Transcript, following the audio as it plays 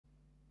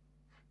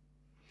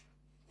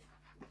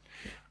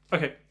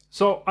Okay,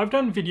 so I've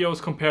done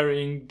videos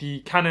comparing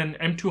the Canon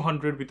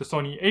M200 with the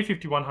Sony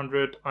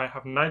a5100. I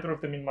have neither of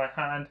them in my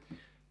hand.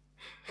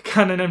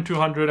 Canon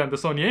M200 and the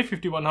Sony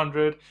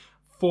a5100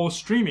 for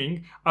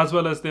streaming, as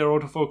well as their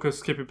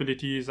autofocus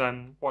capabilities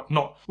and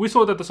whatnot. We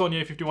saw that the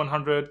Sony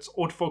a5100's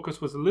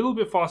autofocus was a little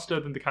bit faster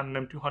than the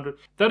Canon M200.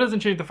 That doesn't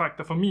change the fact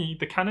that for me,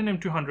 the Canon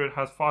M200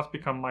 has fast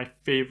become my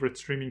favorite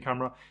streaming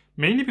camera,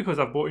 mainly because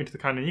I've bought into the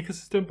Canon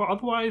ecosystem, but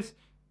otherwise,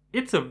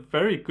 it's a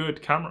very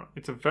good camera.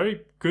 It's a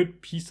very good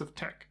piece of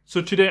tech.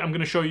 So today I'm going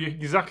to show you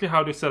exactly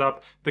how to set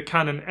up the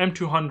Canon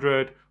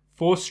M200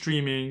 for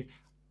streaming.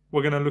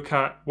 We're going to look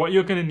at what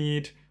you're going to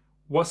need,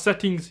 what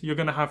settings you're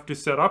going to have to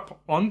set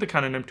up on the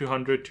Canon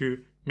M200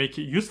 to make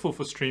it useful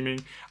for streaming,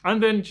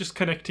 and then just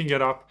connecting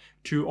it up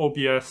to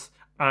OBS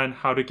and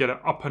how to get it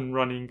up and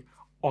running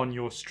on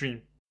your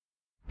stream.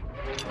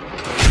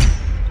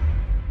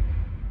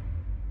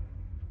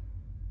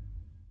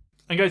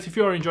 And guys, if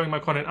you are enjoying my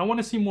content and want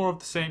to see more of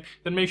the same,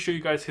 then make sure you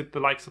guys hit the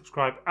like,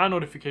 subscribe and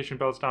notification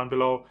bells down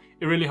below.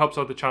 It really helps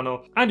out the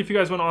channel. And if you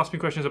guys want to ask me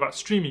questions about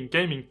streaming,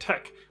 gaming,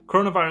 tech,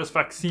 coronavirus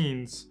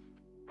vaccines,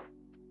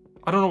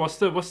 I don't know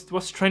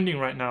what's trending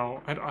right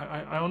now.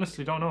 I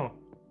honestly don't know.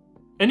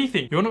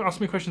 Anything. You want to ask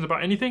me questions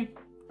about anything?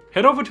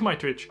 Head over to my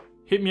Twitch.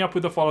 Hit me up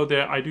with a follow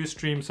there. I do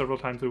stream several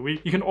times a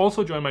week. You can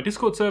also join my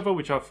Discord server,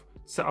 which I've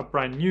set up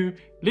brand new.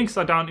 Links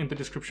are down in the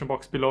description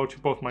box below to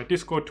both my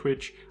Discord,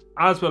 Twitch,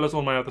 as well as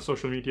all my other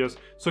social medias.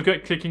 So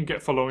get clicking, get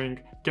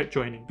following, get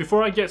joining.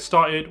 Before I get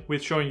started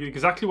with showing you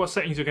exactly what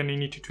settings you're going to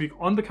need to tweak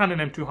on the Canon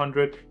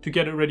M200 to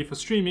get it ready for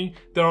streaming,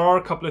 there are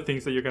a couple of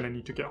things that you're going to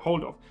need to get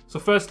hold of. So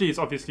firstly is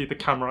obviously the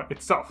camera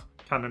itself,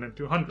 Canon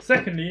M200.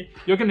 Secondly,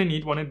 you're going to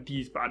need one of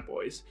these bad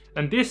boys.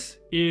 And this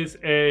is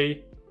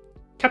a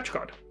capture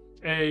card,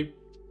 a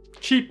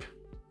cheap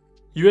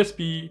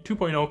USB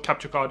 2.0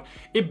 capture card.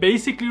 It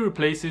basically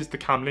replaces the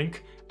cam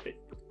link.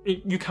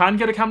 You can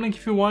get a cam link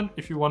if you want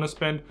to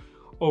spend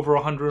over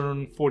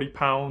 £140,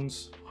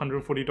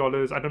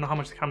 $140. I don't know how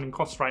much the cam link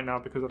costs right now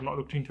because I've not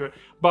looked into it.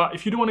 But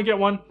if you do want to get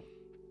one,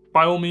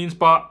 by all means,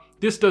 but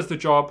this does the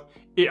job.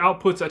 It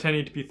outputs at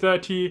 1080p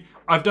 30.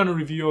 I've done a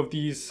review of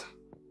these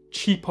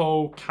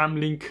cheapo cam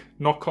link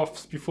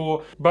knockoffs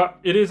before, but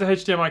it is a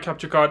HDMI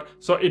capture card,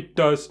 so it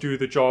does do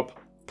the job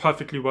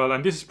perfectly well,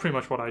 and this is pretty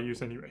much what I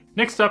use anyway.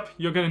 Next up,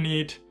 you're going to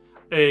need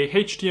a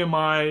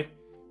HDMI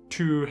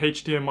to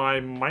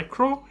HDMI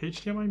micro,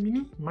 HDMI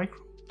mini,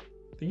 micro?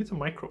 I think it's a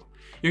micro.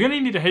 You're going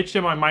to need a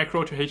HDMI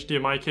micro to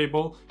HDMI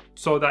cable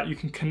so that you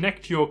can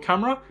connect your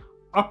camera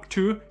up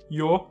to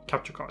your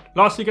capture card.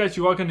 Lastly guys,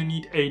 you are going to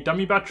need a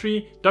dummy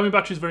battery. Dummy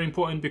battery is very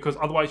important because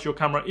otherwise your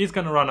camera is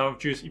going to run out of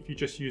juice if you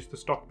just use the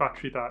stock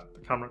battery that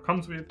the camera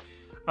comes with.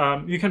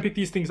 You can pick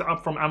these things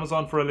up from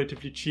Amazon for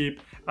relatively cheap.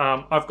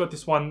 I've got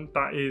this one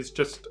that is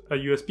just a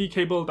USB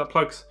cable that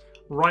plugs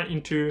right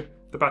into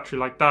the battery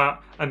like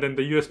that, and then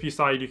the USB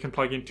side you can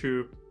plug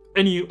into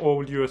any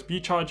old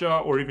USB charger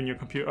or even your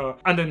computer,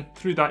 and then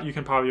through that you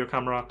can power your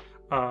camera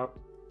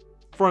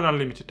for an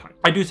unlimited time.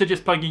 I do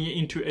suggest plugging it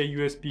into a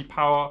USB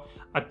power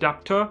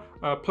adapter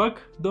plug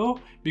though,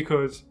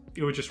 because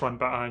it will just run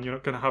better and you're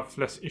not going to have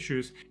less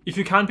issues. If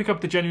you can pick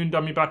up the genuine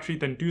dummy battery,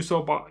 then do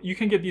so, but you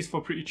can get these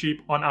for pretty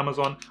cheap on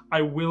Amazon.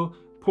 I will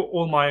put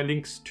all my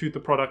links to the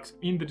products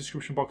in the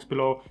description box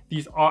below.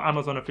 These are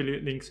Amazon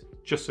affiliate links,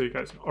 just so you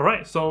guys know. All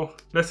right, so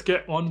let's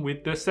get on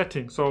with the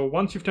settings. So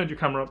once you've turned your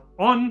camera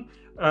on,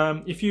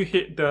 if you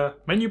hit the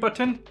menu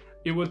button,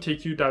 it will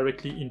take you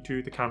directly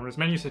into the camera's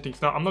menu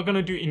settings. Now, I'm not going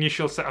to do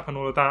initial setup and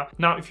all of that.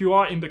 Now, if you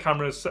are in the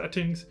camera's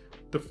settings,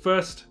 the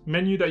first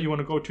menu that you want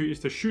to go to is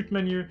the shoot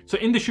menu. So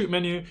in the shoot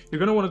menu, you're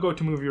going to want to go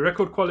to movie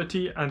record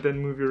quality and then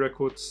movie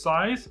record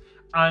size.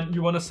 And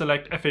you want to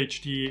select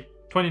FHD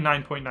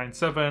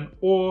 29.97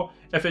 or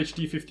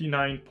FHD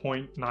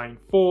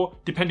 59.94,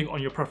 depending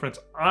on your preference.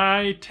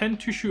 I tend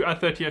to shoot at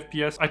 30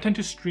 FPS. I tend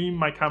to stream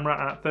my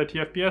camera at 30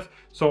 FPS.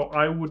 So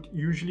I would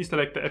usually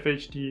select the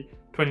FHD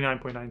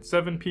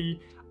 29.97p.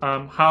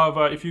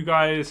 However, if you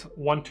guys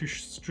want to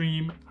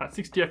stream at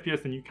 60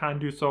 FPS, then you can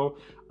do so.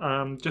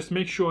 Just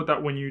make sure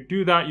that when you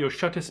do that, your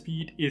shutter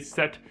speed is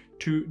set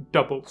to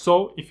double.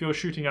 So if you're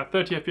shooting at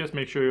 30 FPS,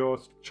 make sure your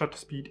shutter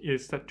speed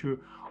is set to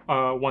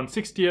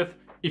 1/60th.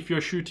 If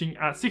you're shooting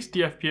at 60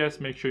 FPS,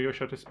 make sure your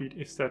shutter speed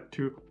is set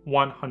to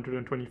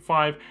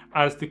 125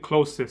 as the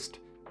closest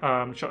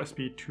shutter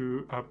speed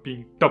to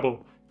being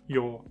double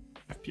your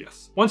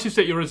FPS. Once you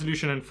set your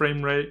resolution and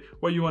frame rate,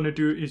 what you want to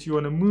do is you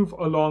want to move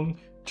along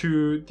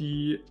to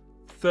the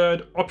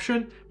third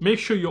option. Make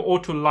sure your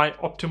auto light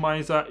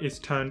optimizer is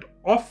turned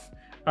off.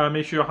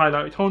 Make sure your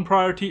highlight tone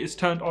priority is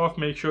turned off.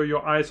 Make sure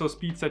your ISO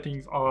speed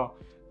settings are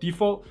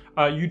default.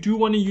 You do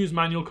want to use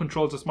manual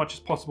controls as much as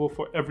possible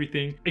for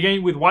everything.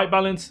 Again, with white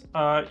balance,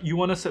 you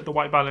want to set the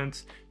white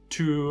balance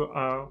to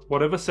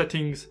whatever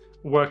settings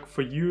work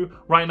for you.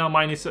 Right now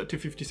mine is set to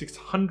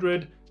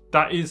 5600.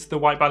 That is the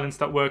white balance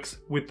that works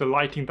with the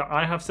lighting that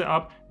I have set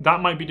up. That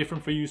might be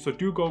different for you, so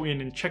do go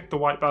in and check the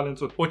white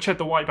balance or check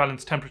the white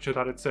balance temperature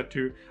that it's set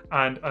to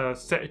and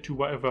set it to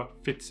whatever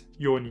fits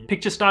your need.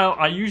 Picture style,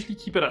 I usually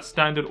keep it at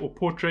standard or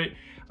portrait.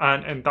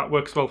 and that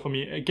works well for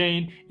me.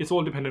 Again, it's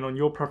all dependent on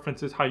your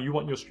preferences, how you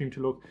want your stream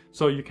to look,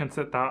 so you can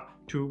set that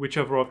to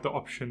whichever of the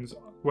options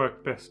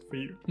work best for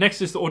you.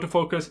 Next is the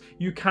autofocus.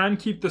 You can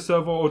keep the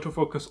servo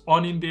autofocus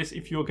on in this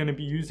if you're going to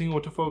be using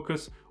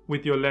autofocus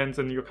with your lens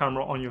and your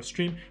camera on your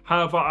stream.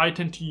 However, I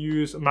tend to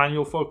use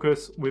manual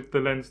focus with the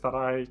lens that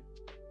I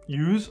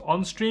use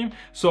on stream,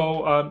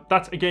 so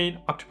that's again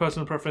up to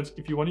personal preference.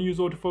 If you want to use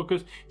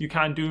autofocus, you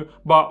can do,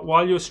 but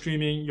while you're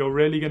streaming, you're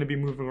really going to be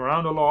moving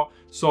around a lot,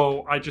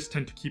 so I just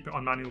tend to keep it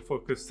on manual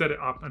focus, set it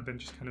up, and then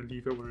just kind of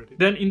leave it where it is.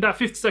 Then in that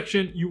fifth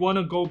section, you want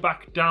to go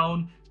back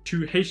down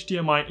to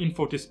HDMI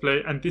info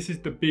display, and this is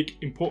the big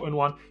important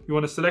one. You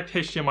want to select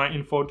HDMI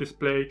info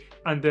display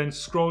and then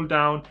scroll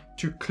down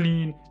to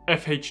clean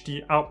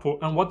FHD output.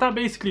 And what that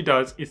basically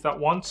does is that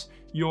once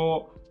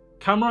your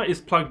camera is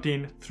plugged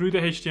in through the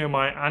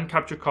HDMI and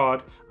capture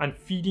card and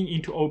feeding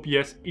into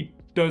OBS, it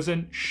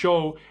doesn't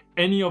show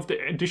any of the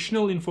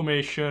additional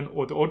information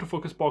or the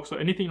autofocus box or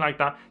anything like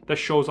that that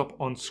shows up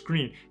on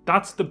screen.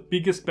 That's the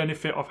biggest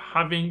benefit of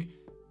having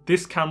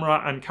this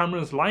camera and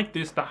cameras like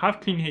this that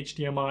have clean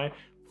HDMI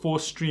for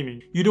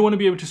streaming. You don't want to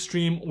be able to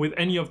stream with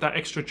any of that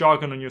extra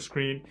jargon on your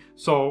screen,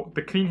 so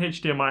the clean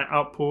HDMI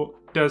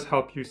output does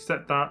help you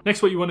set that.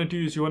 Next, what you want to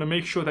do is you want to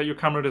make sure that your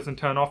camera doesn't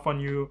turn off on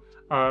you.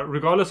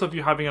 Regardless of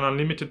you having an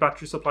unlimited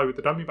battery supply with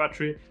the dummy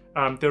battery,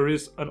 there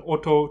is an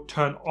auto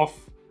turn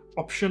off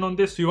option on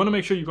this. So you want to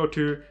make sure you go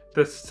to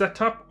the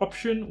setup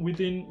option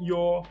within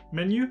your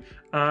menu.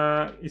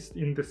 It's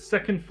in the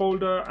second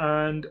folder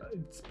and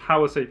it's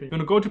power saving. You're going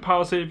to go to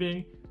power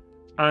saving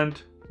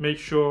and make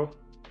sure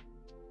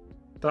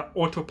that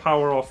auto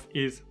power off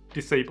is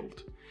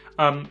disabled.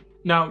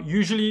 Now,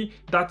 usually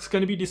that's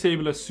going to be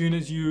disabled as soon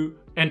as you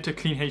enter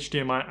clean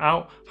HDMI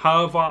out.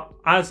 However,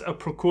 as a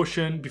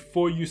precaution,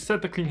 before you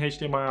set the clean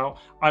HDMI out,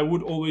 I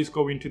would always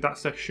go into that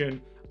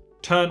section,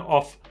 turn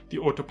off the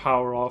auto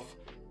power off,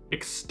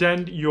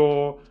 extend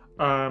your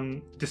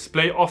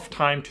display off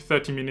time to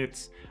 30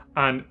 minutes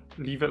and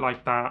leave it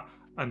like that,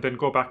 and then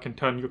go back and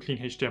turn your clean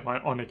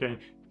HDMI on again,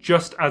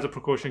 just as a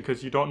precaution,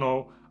 because you don't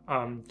know,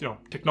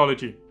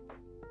 technology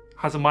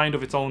has a mind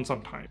of its own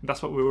sometimes.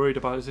 That's what we're worried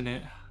about, isn't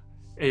it?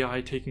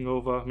 AI taking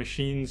over,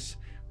 machines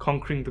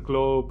conquering the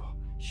globe,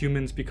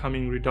 humans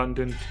becoming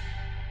redundant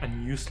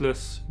and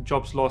useless,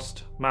 jobs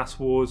lost, mass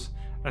wars,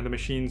 and the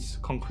machines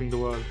conquering the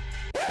world.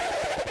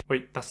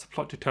 Wait, that's the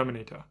plot to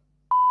Terminator.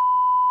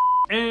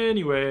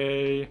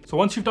 Anyway, so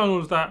once you've done all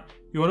of that,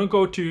 you want to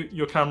go to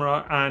your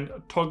camera and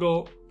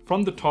toggle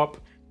from the top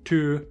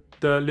to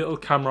the little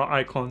camera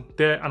icon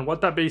there, and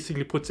what that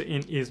basically puts it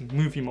in is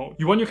movie mode.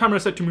 You want your camera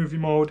set to movie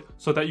mode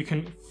so that you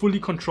can fully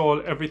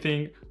control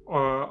everything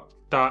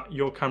that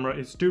your camera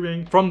is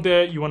doing. From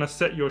there, you want to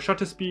set your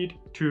shutter speed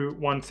to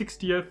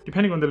 1/60th.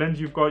 Depending on the lens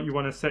you've got, you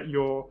want to set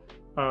your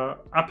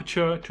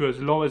aperture to as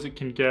low as it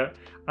can get,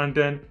 and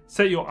then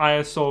set your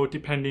ISO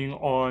depending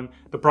on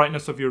the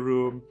brightness of your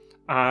room,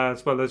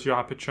 as well as your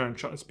aperture and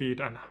shutter speed,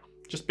 and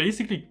just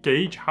basically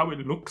gauge how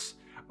it looks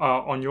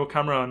on your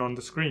camera and on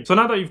the screen. So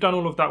now that you've done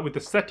all of that with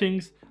the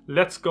settings,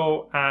 let's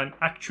go and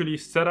actually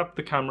set up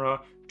the camera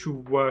to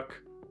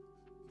work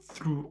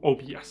through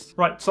OBS.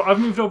 Right, so I've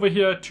moved over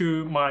here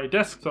to my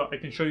desk so I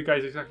can show you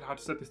guys exactly how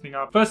to set this thing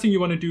up. First thing you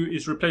want to do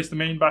is replace the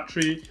main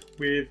battery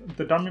with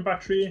the dummy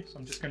battery. So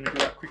I'm just going to do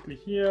that quickly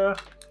here.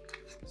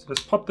 So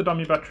let's pop the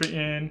dummy battery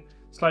in,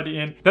 slide it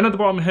in. Then at the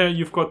bottom here,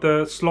 you've got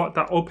the slot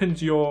that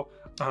opens your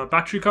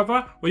battery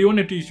cover. What you want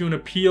to do is you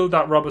want to peel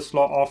that rubber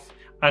slot off,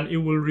 and it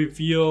will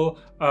reveal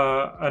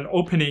an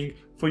opening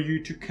for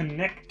you to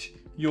connect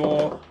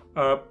your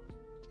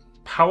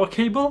power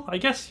cable, I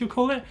guess you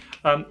call it,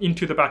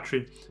 into the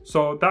battery.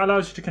 So that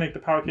allows you to connect the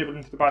power cable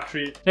into the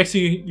battery. Next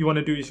thing you want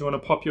to do is you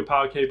want to pop your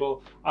power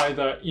cable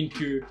either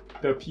into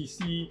the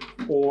PC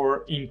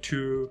or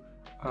into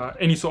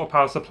any sort of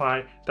power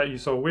supply that you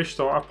so wish.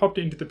 So I've popped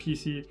it into the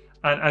PC,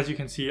 and as you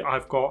can see,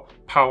 I've got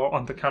power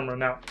on the camera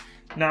now.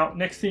 Now,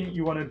 next thing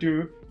you want to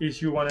do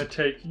is you want to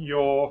take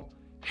your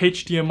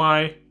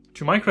HDMI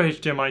to micro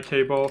HDMI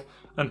cable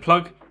and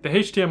plug the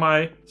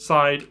HDMI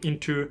side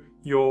into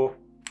your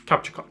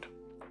capture card.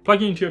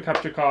 Plug it into your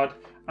capture card,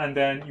 and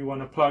then you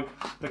want to plug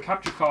the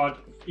capture card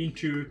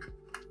into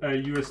a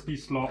USB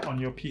slot on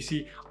your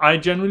PC. I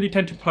generally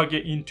tend to plug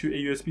it into a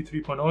USB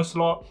 3.0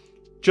 slot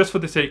just for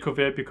the sake of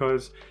it,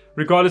 because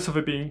regardless of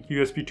it being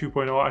USB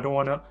 2.0, I don't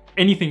want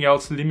anything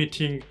else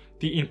limiting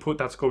the input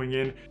that's going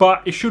in.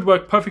 But it should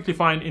work perfectly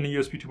fine in a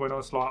USB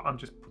 2.0 slot. I'm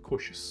just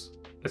precautious.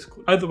 That's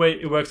cool. Either way,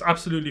 it works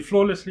absolutely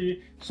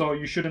flawlessly, so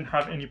you shouldn't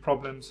have any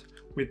problems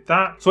with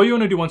that. So what you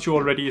want to do once you're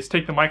all ready is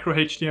take the micro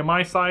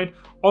HDMI side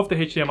of the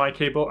HDMI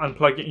cable and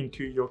plug it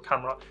into your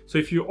camera. So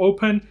if you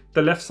open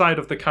the left side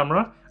of the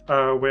camera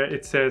where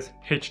it says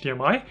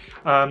HDMI,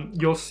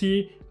 you'll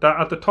see that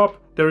at the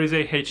top there is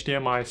a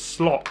HDMI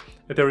slot.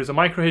 There is a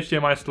micro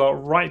HDMI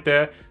slot right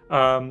there.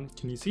 Can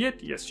you see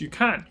it? Yes, you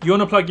can. You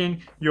want to plug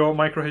in your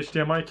micro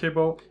HDMI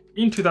cable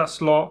into that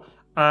slot,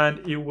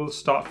 and it will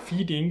start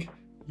feeding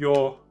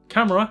your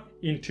camera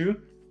into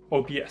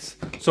OBS.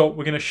 So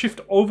we're going to shift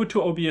over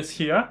to OBS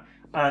here,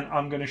 and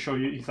I'm going to show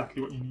you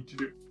exactly what you need to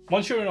do.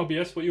 Once you're in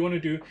OBS, what you want to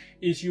do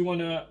is you want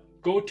to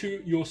go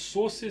to your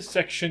sources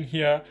section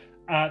here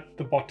at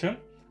the bottom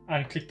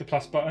and click the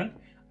plus button,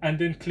 and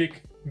then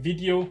click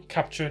video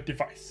capture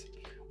device.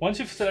 Once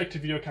you've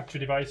selected video capture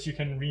device, you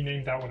can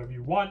rename that whatever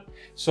you want.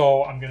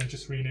 So I'm going to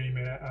just rename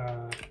it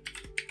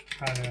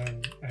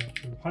Canon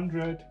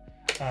M200,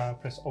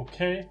 press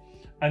OK.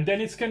 And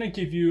then it's going to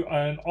give you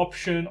an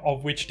option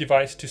of which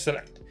device to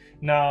select.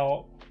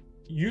 Now,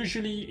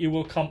 usually it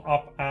will come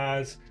up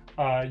as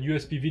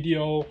USB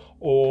video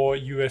or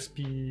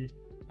USB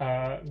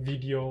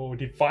video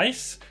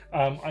device.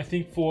 I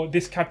think for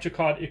this capture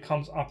card, it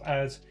comes up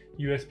as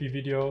USB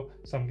video.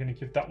 So I'm going to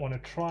give that one a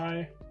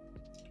try.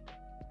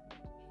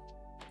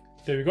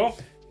 There we go.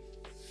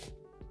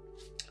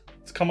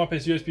 It's come up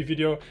as USB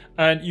video,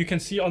 and you can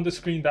see on the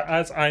screen that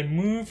as I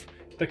move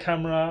the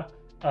camera,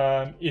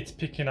 it's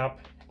picking up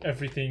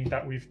everything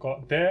that we've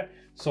got there.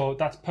 So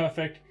that's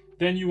perfect.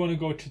 Then you want to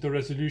go to the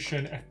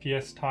resolution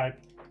FPS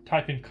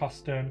type in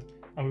custom,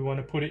 and we want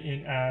to put it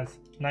in as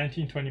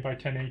 1920 by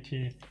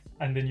 1080,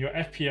 and then your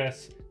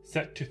FPS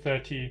set to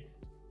 30,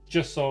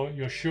 just so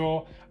you're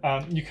sure.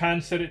 You can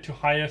set it to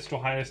highest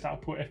or highest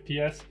output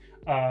FPS.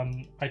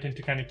 I tend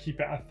to kind of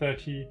keep it at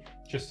 30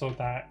 just so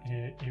that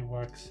it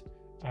works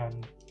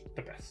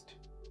the best.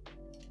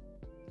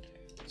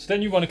 So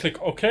then you want to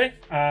click OK,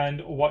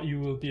 and what you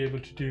will be able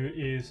to do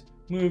is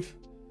move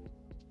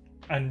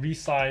and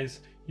resize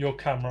your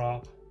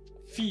camera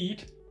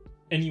feed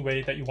any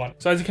way that you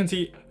want. So as you can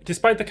see,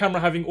 despite the camera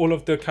having all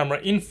of the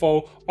camera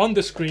info on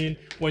the screen,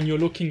 when you're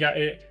looking at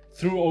it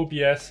through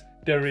OBS,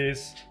 there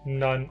is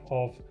none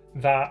of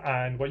that,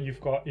 and what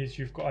you've got is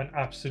you've got an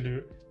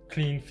absolute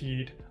clean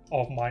feed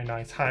of my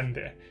nice hand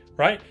there,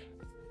 right?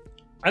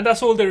 And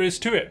that's all there is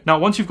to it. Now,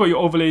 once you've got your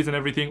overlays and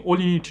everything, all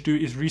you need to do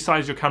is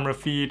resize your camera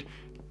feed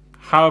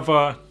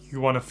however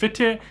you want to fit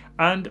it,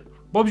 and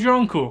Bob's your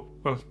uncle.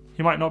 Well,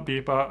 he might not be,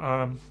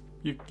 but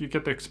you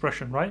get the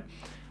expression, right?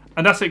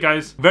 And that's it,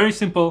 guys. Very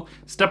simple,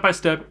 step by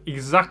step,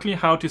 exactly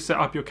how to set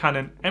up your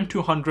Canon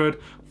M200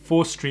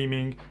 for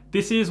streaming.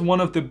 This is one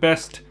of the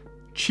best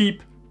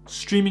cheap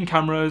streaming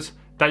cameras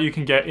that you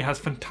can get. It has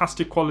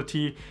fantastic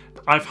quality.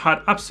 I've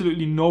had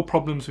absolutely no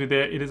problems with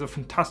it. It is a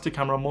fantastic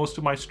camera. Most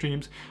of my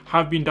streams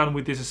have been done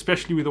with this,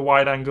 especially with a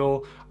wide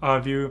angle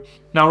view.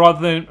 Now,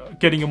 rather than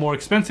getting a more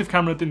expensive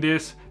camera than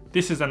this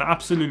is an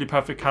absolutely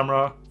perfect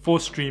camera for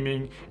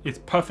streaming. It's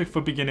perfect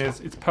for beginners.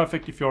 It's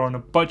perfect if you're on a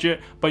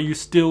budget, but you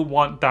still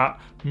want that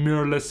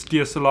mirrorless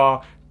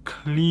DSLR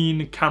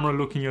clean camera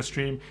look in your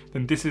stream,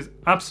 then this is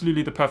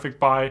absolutely the perfect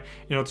buy.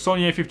 You know, the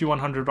Sony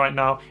a5100 right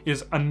now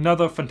is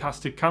another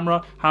fantastic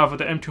camera. However,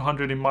 the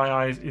M200 in my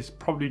eyes is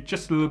probably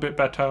just a little bit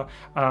better.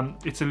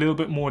 It's a little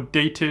bit more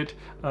dated,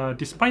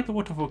 despite the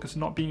autofocus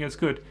not being as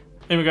good.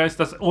 Anyway, guys,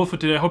 that's all for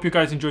today. I hope you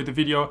guys enjoyed the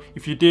video.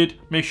 If you did,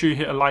 make sure you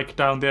hit a like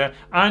down there.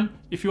 And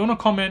if you want to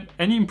comment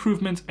any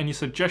improvements, any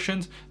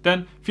suggestions,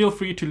 then feel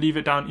free to leave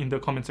it down in the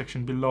comment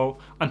section below.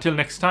 Until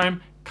next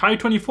time,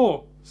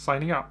 Kai24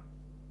 signing out.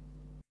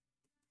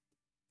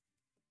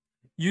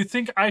 You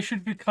think I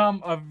should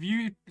become a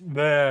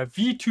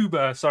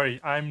VTuber?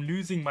 Sorry, I'm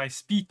losing my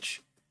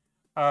speech.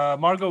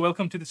 Margot,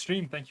 welcome to the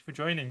stream. Thank you for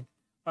joining.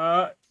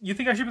 You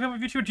think I should become a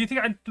VTuber? Do you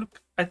think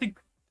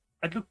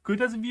I'd look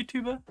good as a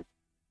VTuber?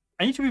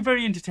 I need to be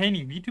very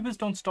entertaining. VTubers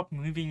don't stop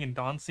moving and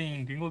dancing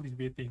and doing all these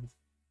weird things.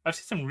 I've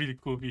seen some really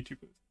cool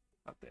VTubers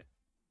out there.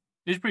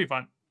 It's pretty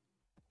fun.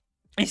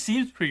 It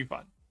seems pretty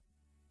fun.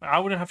 I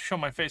wouldn't have to show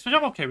my face, which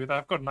I'm okay with.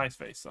 I've got a nice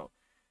face, so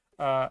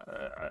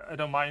I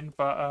don't mind.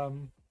 But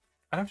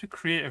I'd have to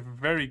create a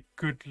very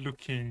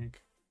good-looking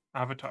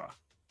avatar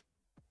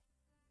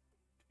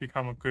to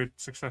become a good,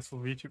 successful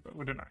VTuber,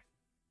 wouldn't I?